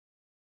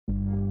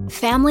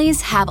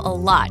Families have a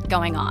lot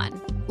going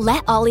on.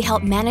 Let Ollie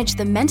help manage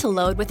the mental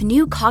load with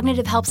new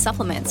cognitive help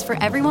supplements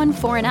for everyone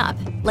 4 and up,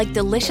 like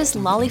delicious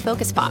Lolly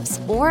Focus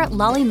Pops or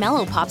Lolly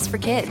Mellow Pops for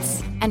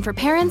kids. And for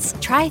parents,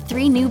 try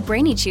 3 new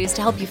Brainy Chews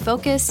to help you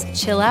focus,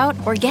 chill out,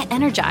 or get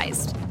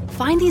energized.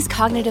 Find these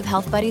cognitive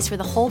health buddies for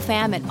the whole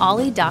fam at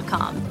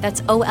ollie.com.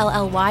 That's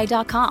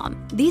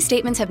OLLY.com. These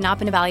statements have not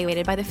been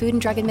evaluated by the Food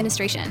and Drug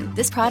Administration.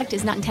 This product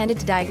is not intended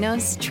to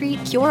diagnose,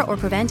 treat, cure, or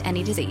prevent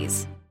any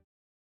disease.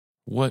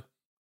 What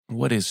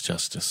is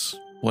justice?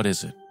 What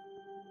is it?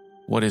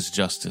 What is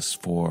justice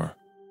for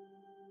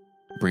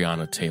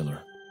Breonna Taylor?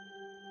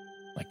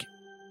 Like,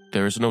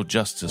 there is no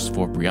justice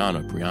for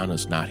Breonna.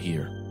 Breonna's not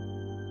here.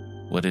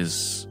 What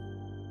is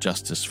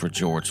justice for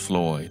George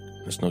Floyd?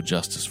 There's no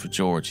justice for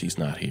George. He's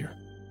not here.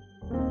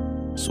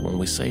 So when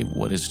we say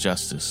what is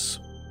justice,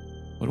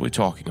 what are we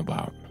talking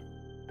about?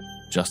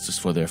 Justice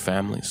for their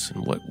families?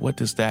 And what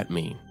does that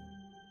mean?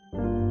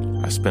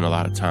 I spent a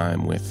lot of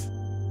time with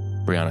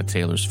Breonna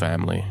Taylor's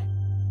family,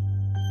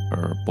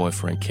 her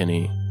boyfriend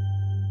Kenny,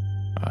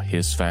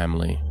 his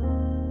family,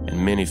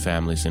 and many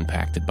families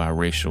impacted by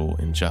racial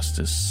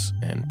injustice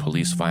and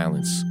police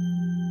violence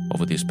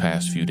over these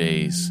past few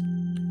days.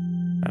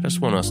 I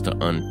just want us to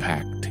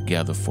unpack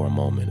together for a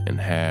moment and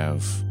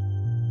have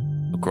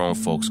a grown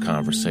folks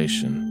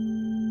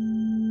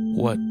conversation.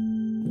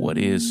 What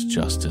is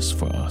justice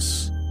for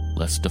us?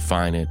 Let's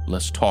define it.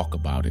 Let's talk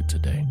about it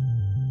today.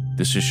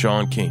 This is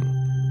Sean King,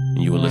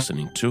 and you are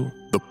listening to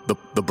The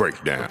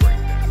Breakdown.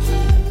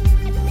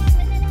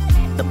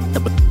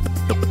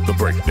 The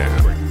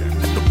Breakdown.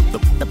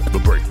 The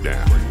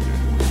Breakdown.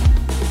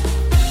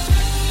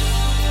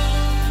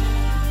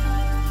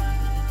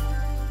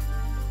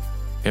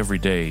 Every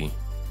day,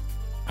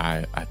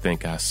 I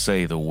think I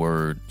say the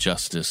word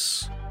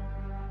justice,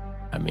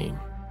 10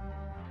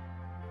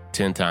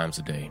 times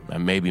a day,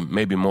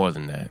 maybe more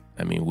than that.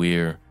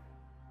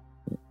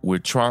 We're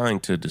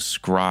trying to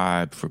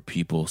describe for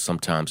people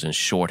sometimes in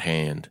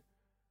shorthand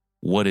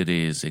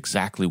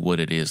exactly what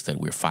it is that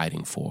we're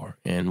fighting for.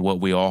 And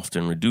what we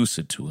often reduce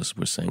it to is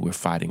we're saying we're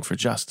fighting for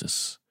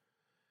justice.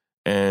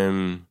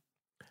 And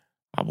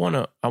I want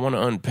to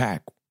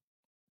unpack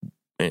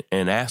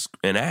and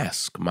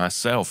ask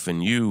myself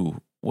and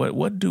you,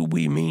 what do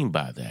we mean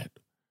by that?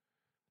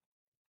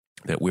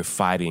 That we're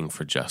fighting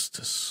for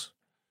justice.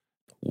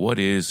 What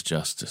is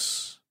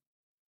justice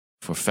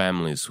for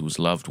families whose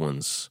loved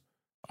ones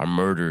are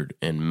murdered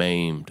and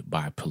maimed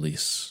by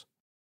police?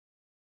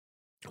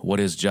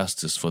 What is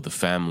justice for the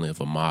family of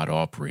Ahmaud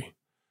Arbery?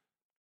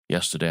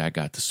 Yesterday, I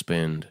got to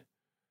spend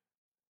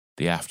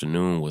the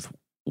afternoon with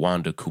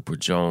Wanda Cooper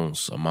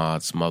Jones,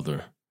 Ahmaud's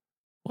mother.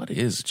 What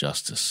is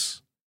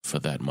justice for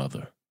that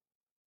mother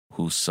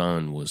whose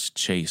son was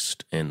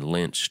chased and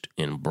lynched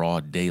in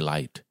broad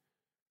daylight,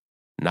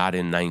 not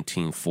in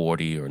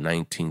 1940 or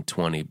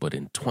 1920, but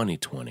in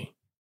 2020?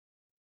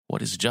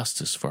 What is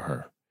justice for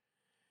her?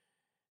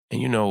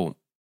 And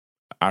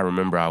I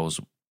remember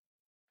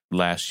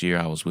last year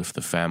I was with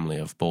the family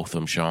of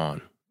Botham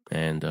Jean,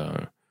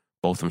 and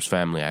Botham's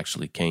family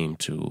actually came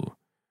to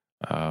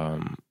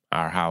our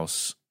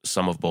house.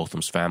 Some of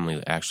Botham's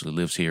family actually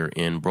lives here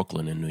in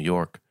Brooklyn, in New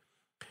York.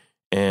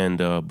 And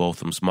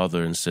Botham's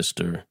mother and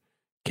sister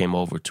came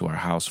over to our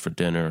house for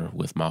dinner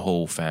with my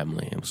whole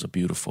family. It was a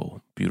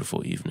beautiful,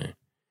 beautiful evening.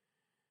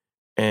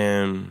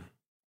 And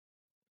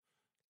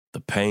the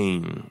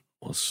pain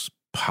was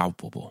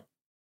palpable.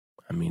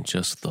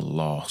 Just the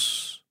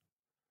loss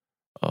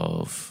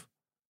of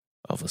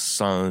a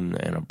son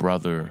and a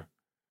brother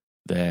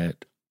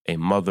that a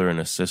mother and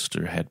a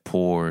sister had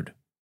poured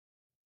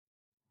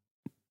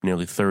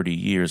nearly 30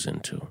 years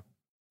into,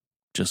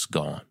 just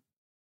gone.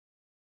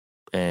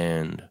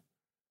 And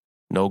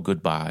no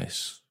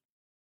goodbyes,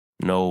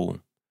 no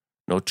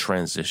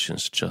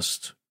transitions,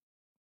 just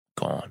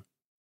gone.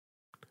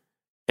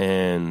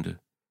 And,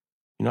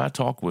 I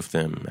talked with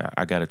them.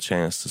 I got a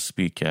chance to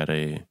speak at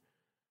a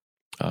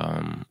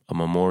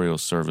memorial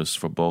service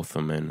for both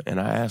of them. And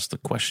I asked the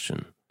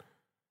question,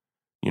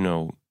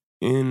 in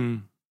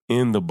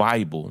the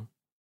Bible,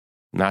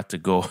 not to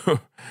go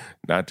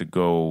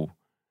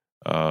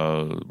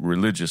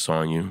religious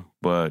on you,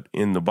 but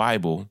in the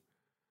Bible,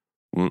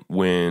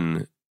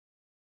 when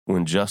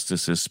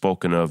justice is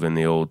spoken of in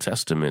the Old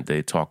Testament,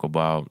 they talk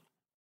about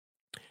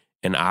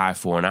an eye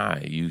for an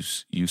eye.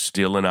 You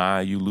steal an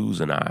eye, you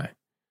lose an eye.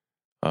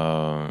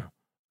 A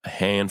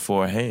hand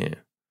for a hand.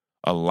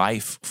 A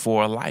life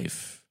for a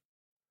life.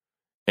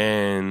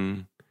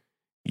 And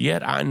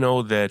yet I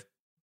know that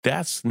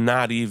that's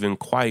not even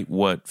quite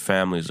what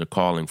families are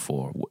calling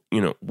for.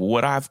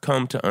 What I've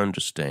come to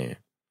understand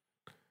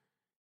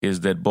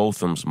is that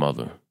Botham's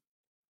mother,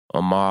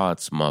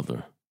 Ahmaud's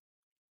mother,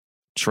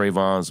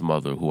 Trayvon's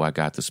mother, who I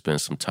got to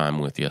spend some time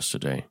with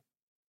yesterday,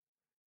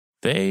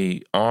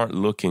 they aren't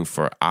looking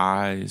for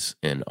eyes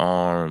and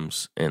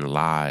arms and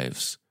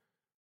lives.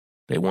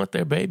 They want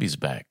their babies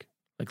back.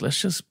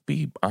 Let's just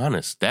be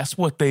honest. That's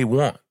what they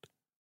want.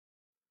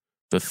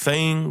 The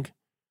thing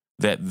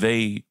that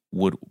they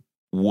would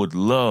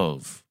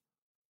love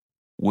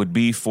would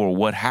be for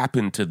what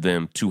happened to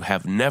them to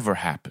have never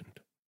happened.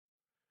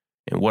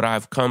 And what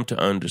I've come to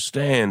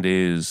understand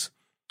is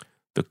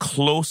the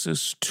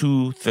closest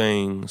two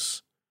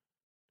things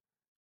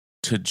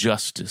to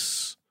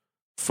justice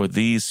for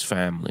these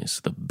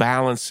families, the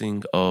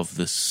balancing of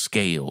the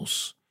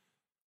scales.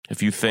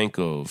 If you think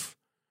of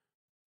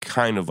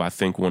I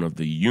think one of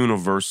the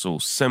universal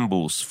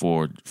symbols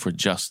for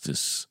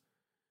justice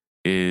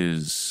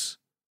is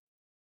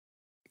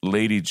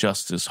Lady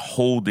Justice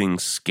holding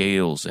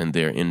scales and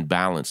they're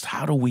imbalanced.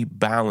 How do we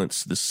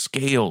balance the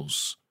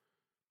scales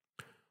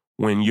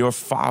when your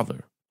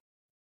father,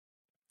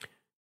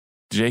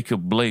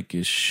 Jacob Blake,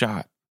 is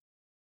shot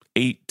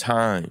 8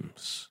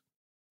 times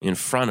in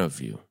front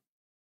of you?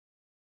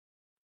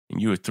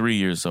 And you are 3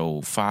 years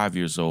old, 5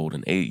 years old,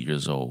 and 8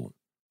 years old.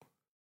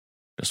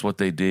 That's what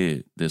they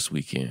did this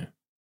weekend.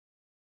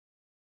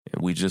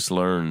 And we just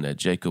learned that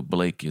Jacob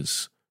Blake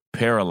is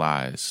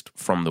paralyzed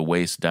from the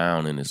waist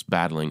down and is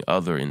battling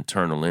other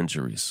internal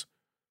injuries.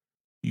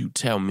 You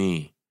tell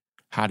me,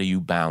 how do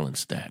you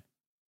balance that?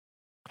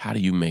 How do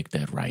you make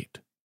that right?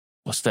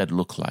 What's that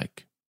look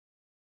like?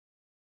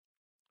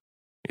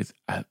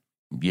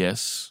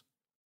 Yes,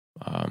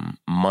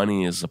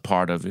 money is a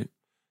part of it,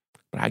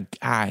 but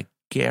I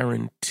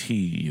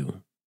guarantee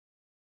you,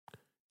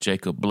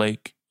 Jacob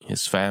Blake,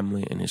 his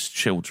family, and his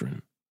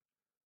children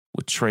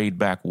would trade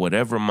back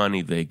whatever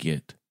money they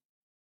get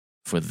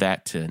for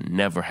that to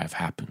never have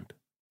happened.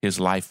 His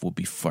life will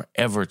be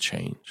forever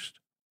changed.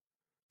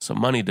 So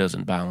money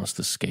doesn't balance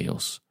the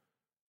scales.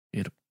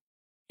 It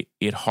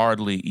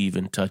hardly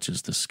even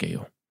touches the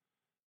scale.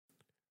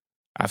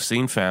 I've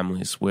seen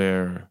families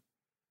where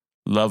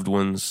loved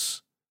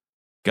ones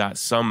got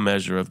some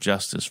measure of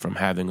justice from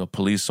having a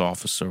police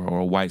officer or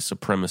a white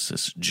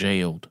supremacist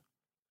jailed.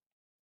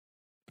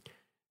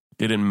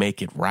 Didn't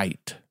make it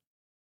right.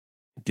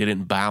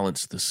 Didn't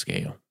balance the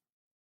scale.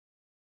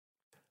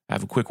 I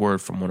have a quick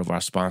word from one of our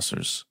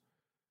sponsors,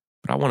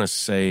 but I want to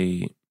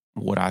say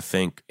what I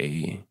think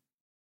a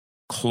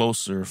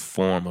closer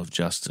form of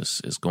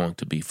justice is going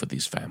to be for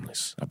these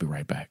families. I'll be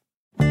right back.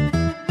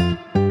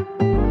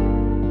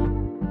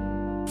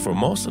 For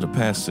most of the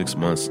past 6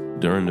 months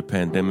during the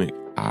pandemic,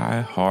 I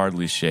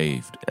hardly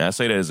shaved. And I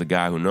say that as a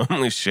guy who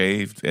normally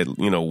shaved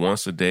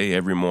once a day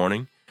every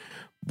morning.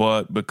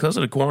 But because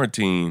of the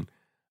quarantine,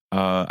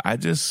 I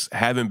just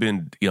haven't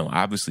been,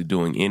 obviously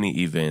doing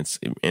any events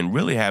and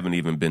really haven't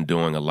even been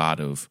doing a lot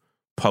of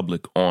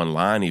public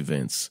online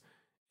events.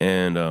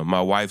 And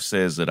my wife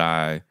says that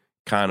I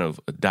kind of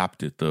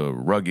adopted the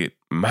rugged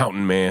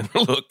mountain man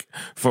look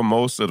for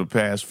most of the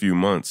past few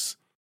months.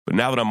 But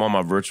now that I'm on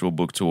my virtual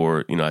book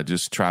tour, I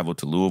just traveled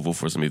to Louisville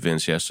for some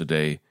events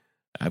yesterday.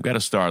 I've got to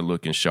start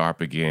looking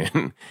sharp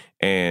again.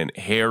 And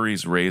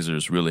Harry's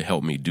razors really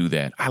helped me do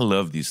that. I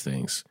love these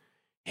things.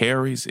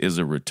 Harry's is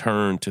a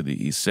return to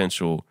the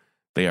essential.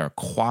 They are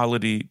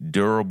quality,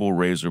 durable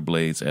razor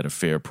blades at a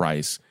fair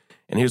price.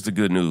 And here's the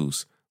good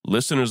news.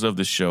 Listeners of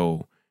the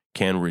show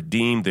can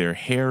redeem their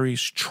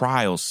Harry's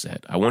trial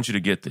set. I want you to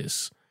get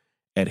this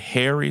at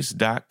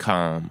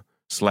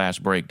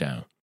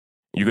harrys.com/breakdown.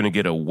 You're going to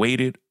get a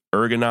weighted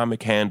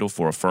ergonomic handle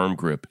for a firm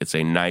grip. It's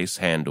a nice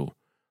handle.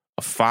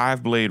 A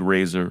 5-blade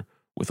razor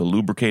with a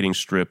lubricating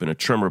strip and a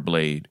trimmer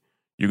blade.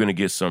 You're going to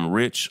get some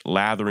rich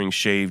lathering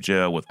shave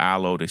gel with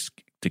aloe to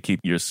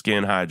keep your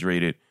skin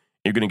hydrated.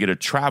 You're going to get a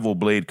travel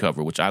blade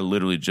cover, which I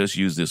literally just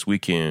used this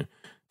weekend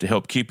to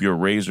help keep your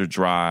razor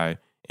dry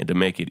and to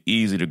make it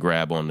easy to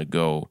grab on the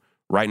go.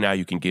 Right now,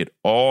 you can get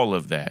all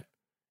of that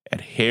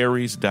at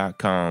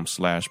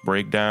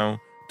harrys.com/breakdown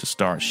to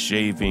start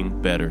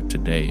shaving better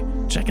today.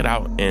 Check it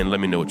out and let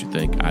me know what you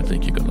think. I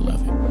think you're going to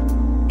love it.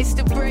 It's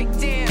the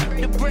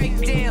breakdown, the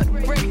breakdown, the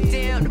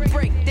breakdown, the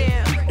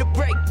breakdown, the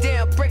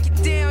breakdown. Break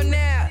it down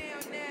now.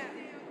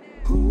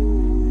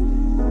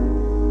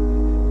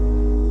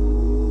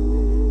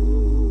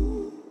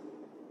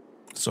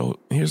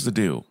 So here's the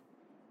deal.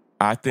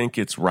 I think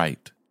it's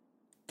right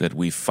that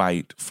we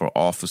fight for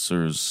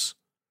officers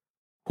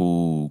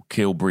who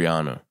killed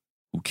Breonna,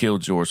 who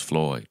killed George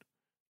Floyd,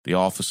 the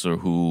officer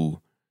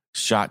who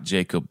shot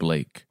Jacob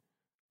Blake.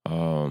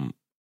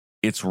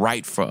 It's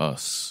right for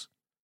us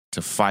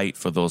to fight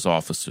for those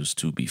officers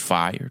to be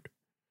fired,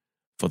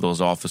 for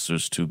those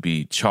officers to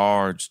be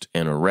charged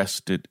and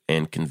arrested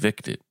and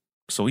convicted.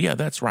 So yeah,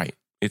 that's right.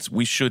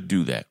 We should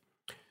do that.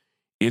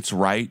 It's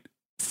right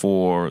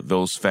for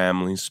those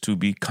families to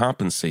be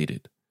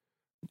compensated,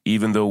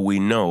 even though we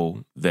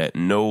know that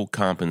no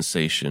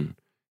compensation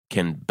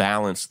can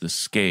balance the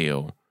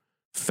scale.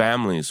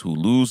 Families who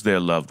lose their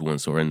loved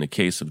ones, or in the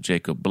case of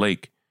Jacob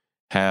Blake,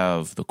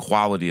 have the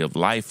quality of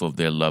life of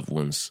their loved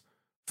ones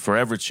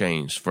forever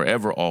changed,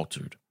 forever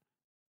altered.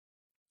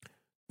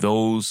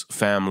 Those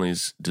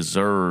families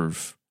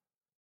deserve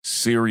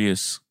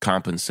serious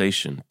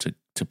compensation to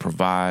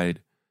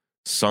provide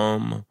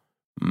some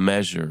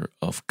measure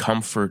of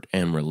comfort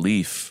and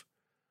relief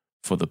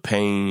for the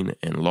pain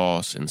and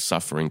loss and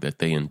suffering that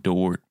they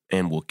endured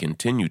and will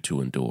continue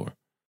to endure.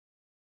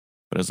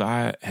 But as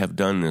I have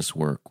done this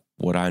work,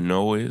 what I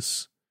know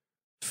is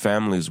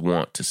families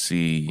want to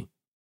see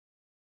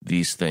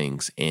these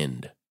things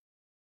end.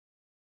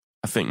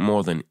 I think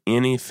more than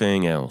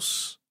anything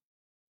else,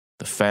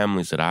 the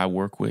families that I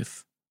work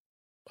with,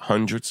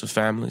 hundreds of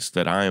families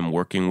that I am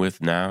working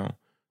with now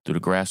through the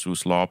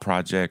Grassroots Law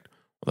Project,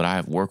 that I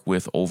have worked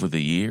with over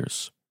the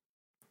years,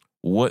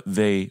 what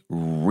they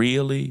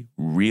really,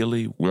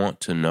 really want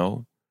to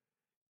know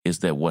is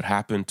that what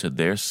happened to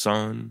their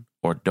son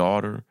or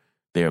daughter,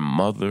 their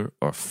mother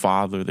or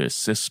father, their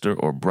sister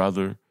or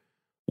brother,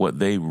 what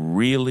they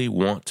really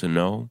want to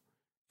know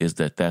is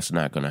that that's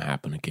not going to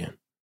happen again.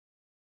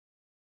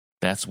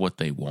 That's what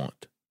they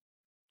want.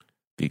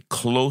 The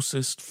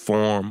closest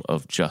form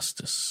of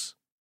justice.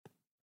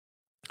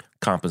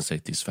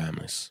 Compensate these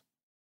families.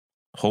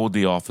 Hold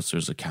the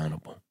officers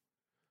accountable.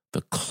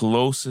 The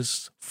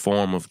closest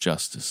form of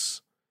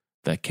justice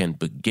that can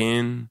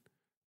begin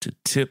to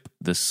tip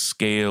the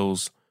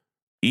scales.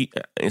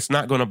 It's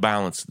not going to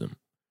balance them.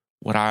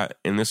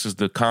 And this is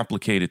the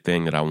complicated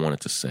thing that I wanted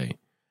to say.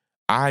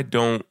 I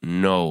don't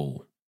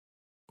know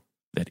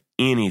that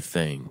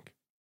anything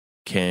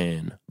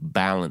can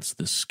balance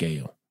the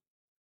scale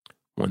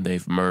when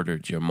they've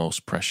murdered your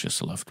most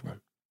precious loved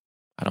one.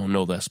 I don't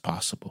know that's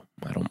possible.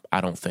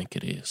 I don't think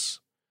it is.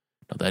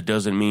 Now, that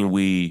doesn't mean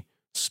we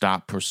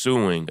stop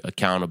pursuing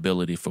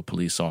accountability for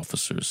police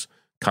officers,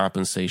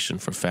 compensation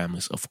for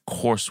families. Of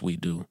course we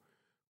do.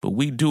 But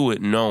we do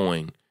it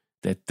knowing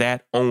that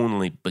that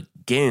only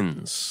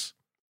begins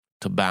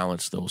to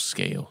balance those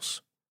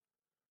scales.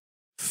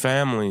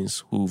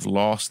 Families who've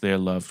lost their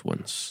loved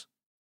ones,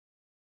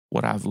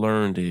 what I've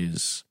learned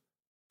is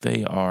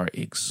they are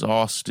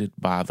exhausted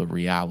by the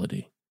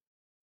reality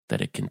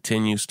that it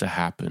continues to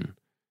happen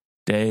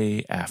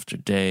day after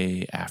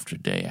day after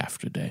day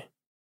after day.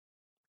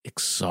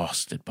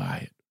 Exhausted by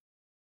it.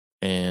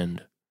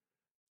 And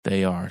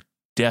they are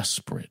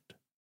desperate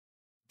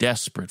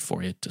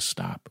for it to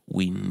stop.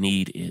 We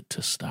need it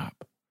to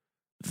stop.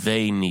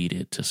 They need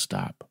it to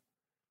stop.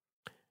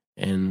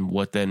 And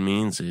what that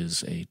means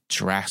is a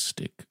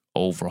drastic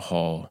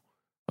overhaul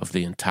of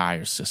the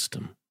entire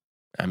system.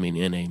 I mean,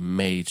 in a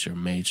major,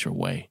 major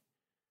way.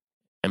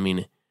 I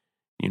mean,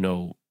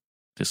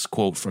 this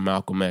quote from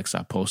Malcolm X,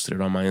 I posted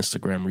it on my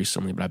Instagram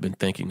recently, but I've been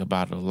thinking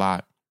about it a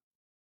lot.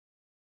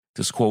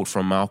 This quote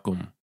from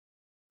Malcolm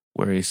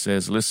where he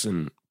says,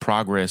 listen,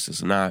 progress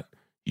is not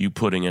you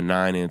putting a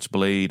 9-inch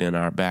blade in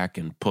our back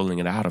and pulling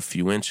it out a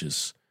few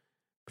inches.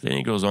 But then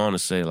he goes on to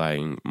say,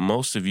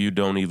 most of you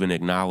don't even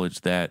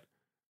acknowledge that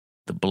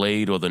the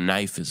blade or the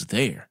knife is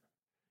there.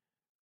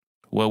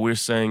 What we're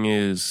saying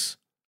is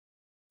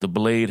the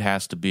blade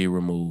has to be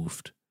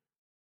removed.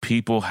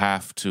 People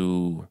have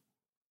to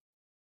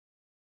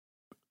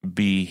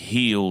be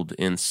healed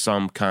in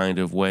some kind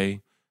of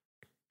way.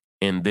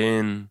 And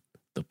then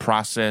the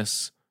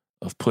process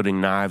of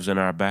putting knives in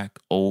our back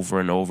over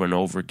and over and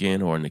over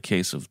again, or in the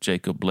case of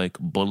Jacob Blake,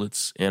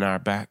 bullets in our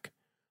back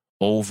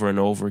over and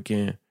over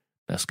again,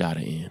 that's got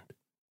to end.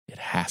 It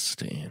has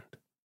to end.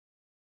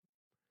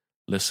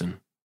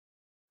 Listen,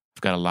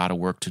 I've got a lot of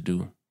work to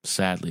do.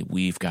 Sadly,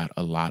 we've got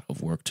a lot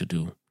of work to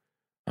do.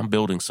 I'm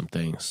building some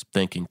things,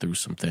 thinking through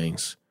some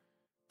things.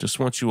 Just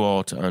want you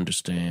all to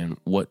understand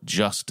what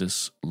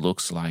justice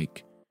looks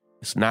like.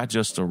 It's not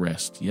just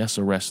arrest. Yes,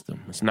 arrest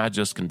them. It's not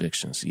just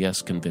convictions.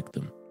 Yes, convict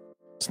them.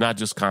 It's not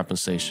just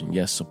compensation.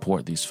 Yes,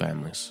 support these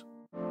families.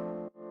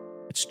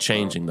 It's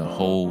changing the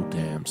whole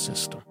damn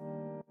system.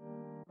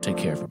 Take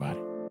care, everybody.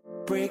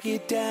 Break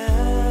it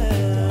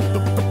down.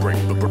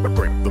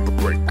 The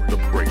break